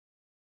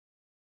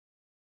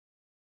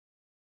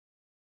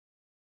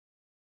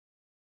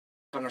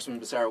Congressman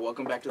Becerra,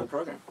 welcome back to the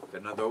program.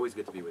 Fernando, always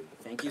good to be with you.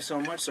 Thank you so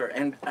much, sir.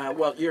 And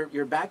well,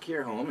 you're back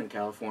here home in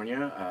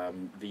California.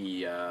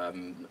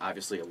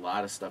 Obviously a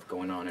lot of stuff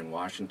going on in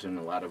Washington,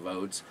 a lot of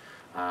votes.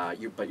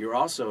 But you're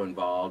also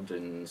involved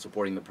in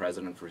supporting the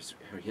president for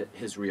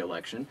his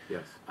reelection.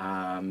 Yes.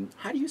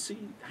 How do you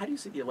see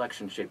the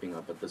election shaping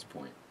up at this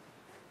point?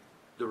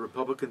 The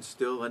Republicans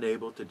still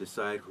unable to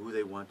decide who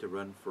they want to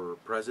run for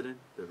president.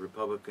 The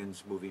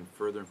Republicans moving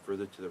further and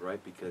further to the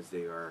right because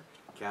they are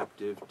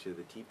captive to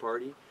the Tea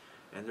Party.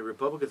 And the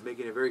Republicans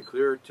making it very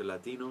clear to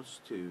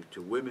Latinos,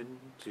 to women,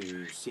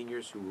 to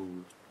seniors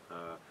who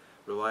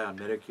rely on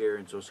Medicare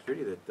and Social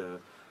Security that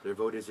their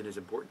vote isn't as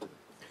important to them.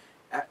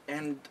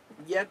 And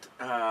yet,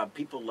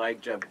 people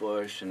like Jeb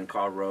Bush and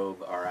Karl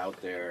Rove are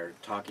out there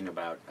talking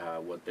about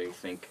what they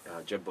think.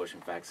 Jeb Bush,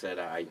 in fact, said,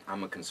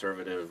 I'm a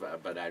conservative,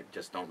 but I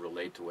just don't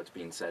relate to what's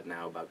being said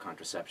now about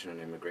contraception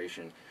and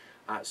immigration.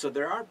 So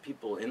there are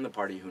people in the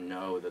party who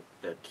know that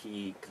the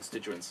key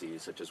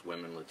constituencies, such as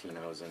women,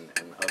 Latinos, and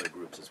other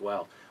groups as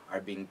well,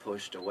 are being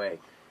pushed away.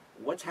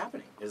 What's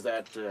happening? Is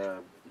that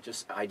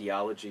just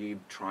ideology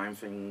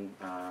triumphing,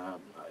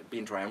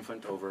 being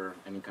triumphant over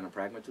any kind of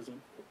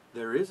pragmatism?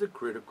 There is a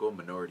critical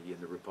minority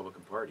in the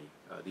Republican Party.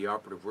 The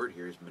operative word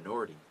here is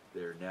minority.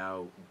 They're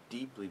now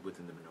deeply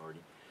within the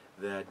minority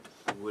that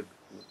would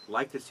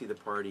like to see the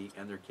party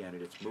and their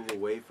candidates move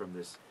away from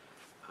this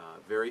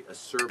very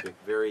acerbic,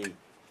 very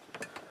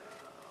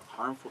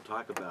harmful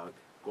talk about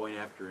going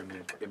after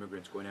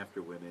immigrants, going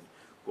after women,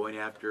 going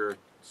after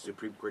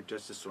Supreme Court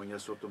Justice Sonia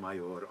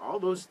Sotomayor, all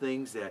those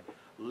things that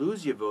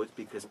lose you votes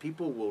because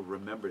people will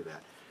remember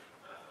that.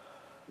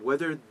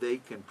 Whether they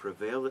can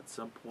prevail at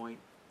some point,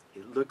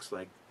 it looks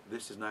like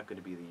this is not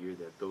going to be the year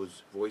that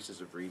those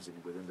voices of reason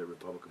within the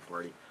Republican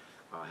Party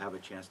have a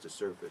chance to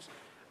surface.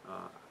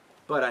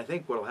 But I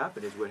think what will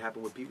happen is what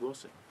happened with Pete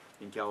Wilson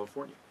in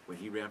California when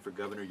he ran for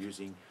governor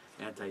using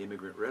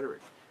anti-immigrant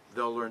rhetoric.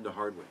 They'll learn the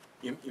hard way.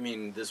 You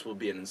mean this will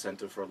be an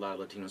incentive for a lot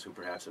of Latinos who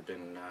perhaps have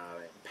been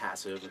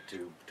passive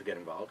to get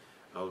involved?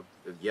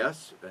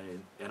 Yes,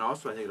 and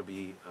also I think it'll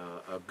be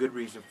a good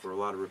reason for a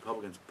lot of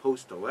Republicans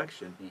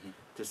post-election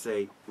to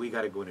say we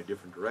got to go in a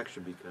different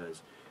direction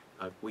because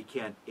we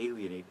can't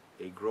alienate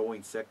a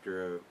growing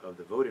sector of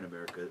the vote in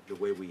America the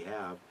way we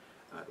have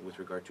with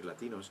regard to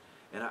Latinos.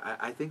 And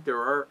I think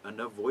there are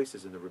enough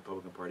voices in the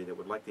Republican Party that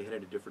would like to head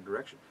in a different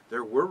direction.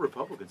 There were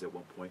Republicans at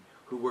one point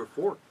who were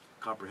for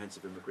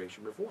comprehensive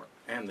immigration reform.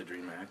 And the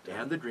DREAM Act.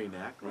 And the DREAM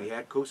Act. Right. We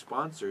had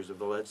co-sponsors of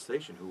the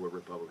legislation who were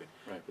Republican.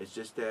 Right. It's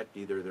just that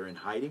either they're in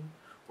hiding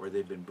or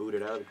they've been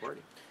booted out of the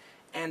party.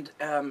 And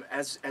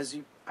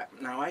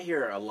now I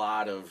hear a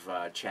lot of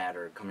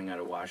chatter coming out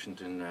of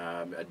Washington.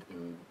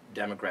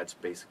 Democrats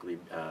basically,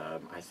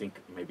 I think,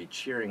 maybe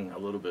cheering a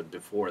little bit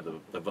before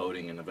the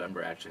voting in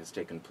November actually has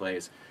taken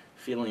place,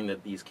 feeling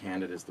that these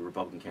candidates, the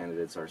Republican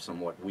candidates, are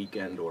somewhat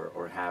weakened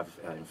or have,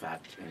 in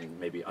fact, and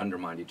maybe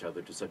undermined each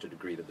other to such a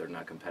degree that they're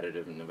not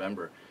competitive in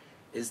November.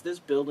 Is this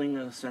building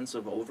a sense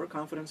of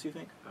overconfidence, you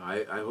think?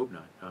 I hope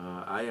not.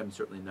 I am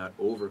certainly not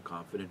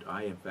overconfident.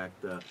 I, in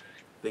fact,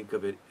 think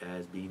of it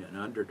as being an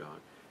underdog.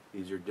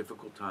 These are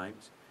difficult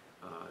times.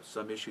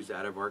 Some issues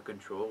out of our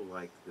control,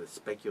 like the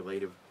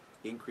speculative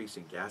increase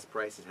in gas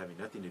prices having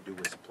nothing to do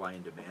with supply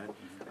and demand.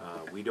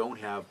 We don't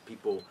have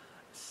people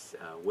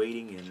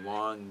waiting in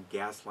long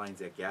gas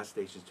lines at gas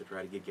stations to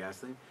try to get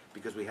gasoline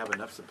because we have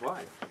enough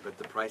supply, but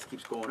the price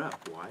keeps going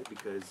up. Why?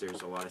 Because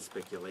there's a lot of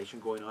speculation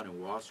going on in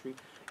Wall Street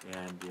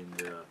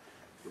and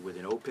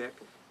within OPEC,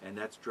 and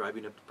that's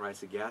driving up the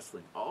price of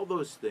gasoline. All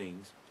those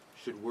things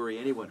should worry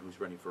anyone who's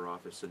running for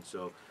office, and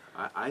so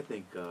I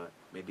think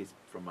maybe it's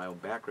from my own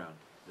background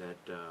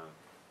that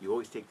you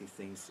always take these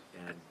things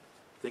and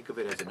think of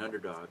it as an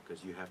underdog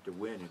because you have to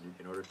win, and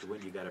in order to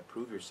win you got to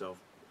prove yourself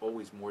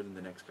always more than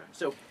the next guy.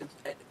 So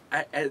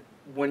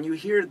when you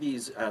hear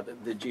these,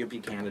 the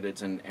GOP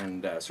candidates,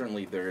 and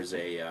certainly there's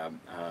a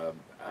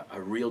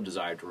real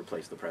desire to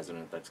replace the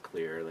president, that's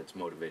clear, that's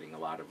motivating a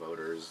lot of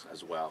voters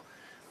as well.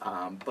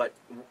 But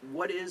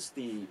what is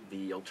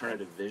the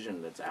alternative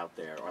vision that's out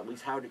there, or at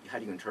least how do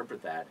you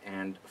interpret that?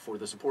 And for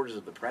the supporters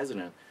of the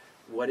president,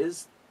 what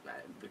is,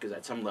 because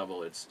at some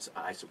level it's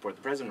I support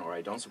the president or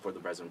I don't support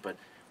the president, but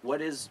what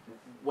is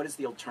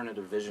the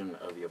alternative vision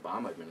of the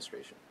Obama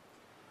administration?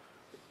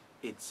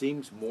 It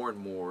seems more and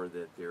more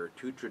that there are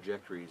two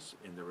trajectories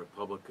in the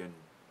Republican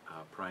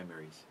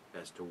primaries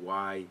as to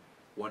why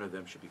one of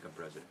them should become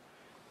president.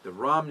 The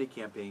Romney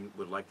campaign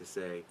would like to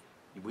say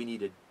we need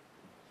to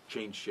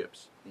change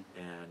ships,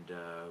 and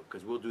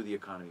because we'll do the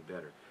economy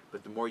better.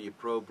 But the more you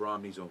probe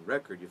Romney's own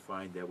record, you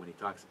find that when he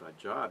talks about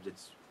jobs,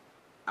 it's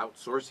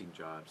outsourcing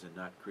jobs and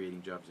not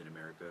creating jobs in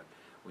America.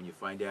 When you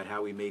find out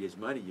how he made his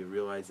money, you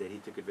realize that he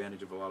took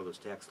advantage of a lot of those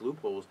tax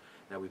loopholes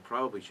that we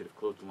probably should have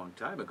closed a long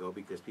time ago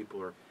because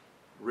people are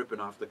ripping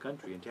off the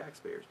country and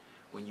taxpayers.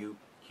 When you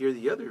hear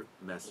the other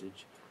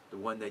message, the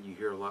one that you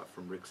hear a lot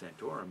from Rick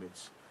Santorum,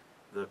 it's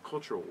the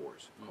cultural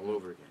wars all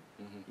over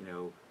again. You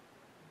know,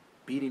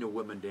 beating a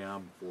woman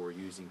down for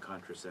using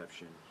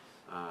contraception,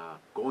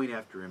 going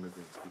after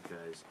immigrants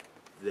because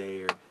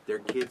their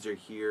kids are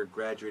here,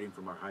 graduating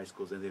from our high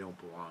schools, and they don't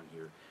belong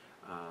here.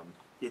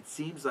 It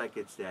seems like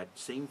it's that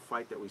same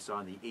fight that we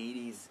saw in the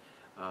 80s,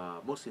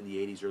 mostly in the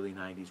 80s, early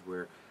 90s,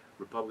 where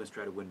Republicans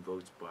try to win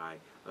votes by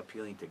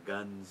appealing to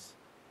guns,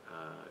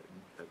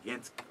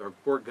 against or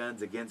for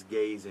guns, against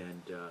gays,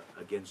 and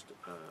against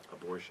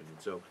abortion.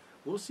 And so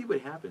we'll see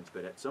what happens.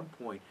 But at some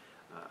point,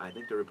 I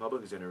think the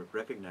Republicans are going to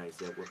recognize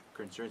that what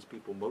concerns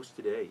people most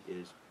today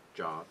is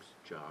jobs,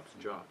 jobs,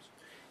 jobs.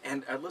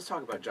 And let's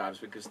talk about jobs,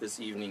 because this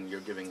evening you're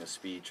giving a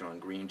speech on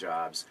green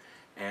jobs.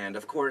 And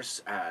of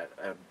course,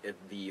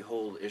 the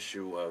whole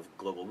issue of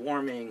global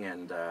warming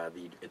and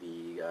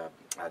the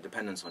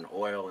dependence on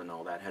oil and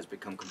all that has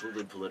become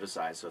completely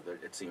politicized, so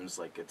that it seems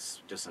like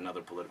it's just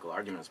another political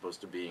argument as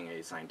opposed to being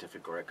a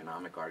scientific or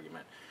economic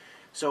argument.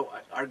 So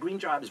are green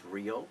jobs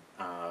real?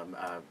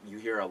 You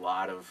hear a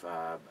lot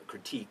of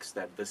critiques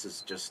that this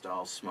is just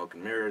all smoke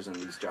and mirrors and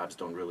these jobs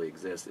don't really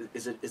exist.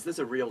 Is this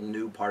a real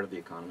new part of the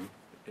economy?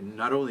 And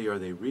not only are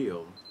they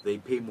real, they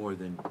pay more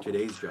than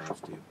today's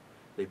jobs do.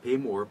 They pay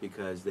more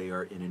because they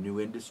are in a new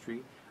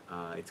industry,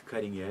 it's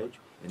cutting edge,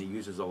 and it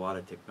uses a lot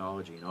of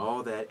technology, and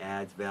all that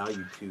adds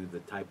value to the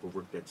type of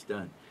work that's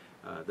done.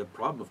 The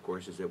problem, of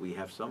course, is that we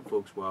have some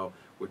folks, while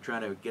we're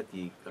trying to get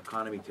the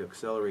economy to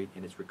accelerate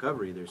in its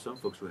recovery, there's some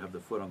folks who have the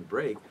foot on the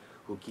brake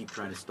who keep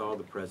trying to stall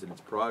the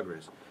president's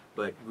progress.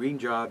 But green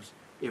jobs,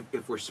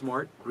 if we're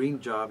smart, green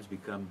jobs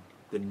become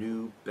the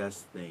new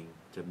best thing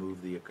to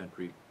move the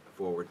country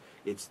forward.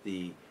 It's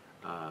the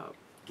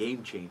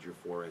game changer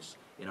for us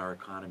in our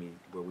economy,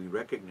 where we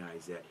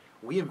recognize that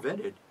we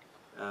invented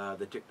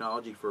the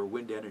technology for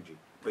wind energy,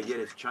 but yet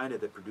it's China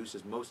that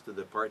produces most of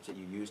the parts that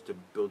you use to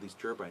build these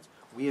turbines.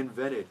 We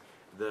invented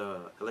the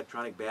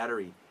electronic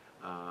battery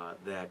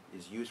that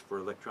is used for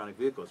electronic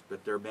vehicles,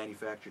 but they're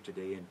manufactured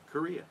today in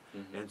Korea.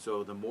 Mm-hmm. And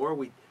so the more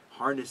we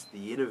harness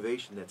the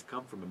innovation that's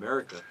come from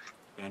America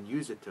and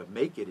use it to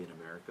make it in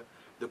America,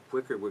 the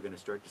quicker we're going to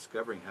start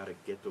discovering how to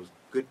get those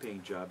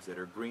good-paying jobs that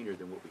are greener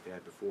than what we've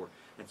had before.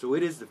 And so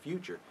it is the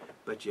future,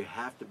 but you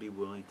have to be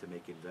willing to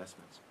make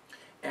investments.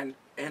 And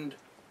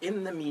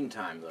in the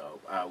meantime, though,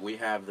 we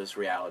have this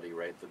reality,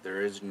 right, that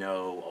there is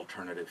no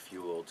alternative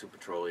fuel to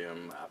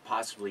petroleum,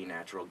 possibly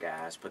natural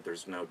gas, but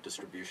there's no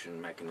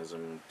distribution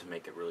mechanism to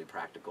make it really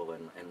practical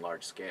and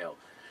large scale.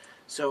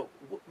 So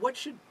what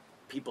should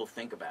people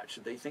think about?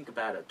 Should they think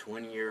about a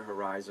 20-year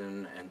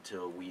horizon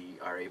until we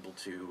are able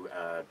to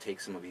take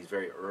some of these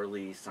very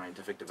early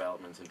scientific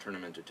developments and turn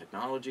them into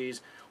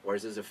technologies? Or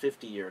is this a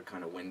 50-year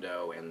kind of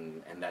window,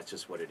 and that's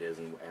just what it is,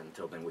 and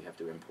until then we have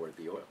to import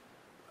the oil?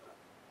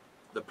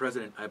 The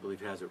president, I believe,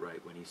 has it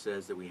right when he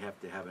says that we have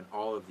to have an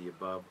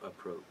all-of-the-above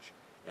approach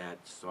at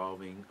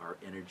solving our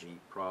energy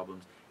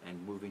problems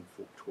and moving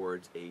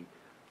towards a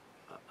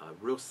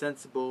real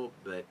sensible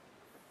but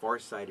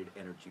far-sighted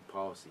energy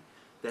policy.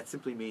 That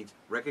simply means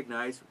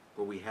recognize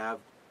where we have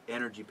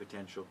energy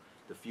potential,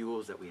 the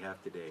fuels that we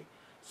have today.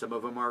 Some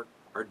of them are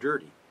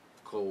dirty,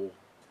 coal,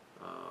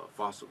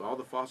 fossil, all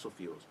the fossil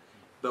fuels.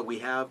 But we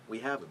have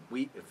them.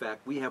 In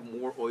fact, we have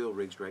more oil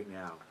rigs right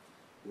now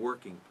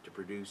working to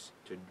produce,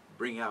 to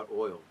bring out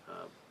oil,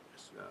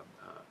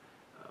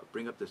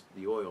 bring up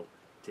the oil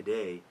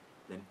today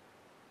than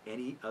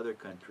any other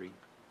country,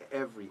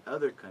 every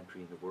other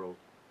country in the world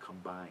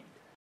combined.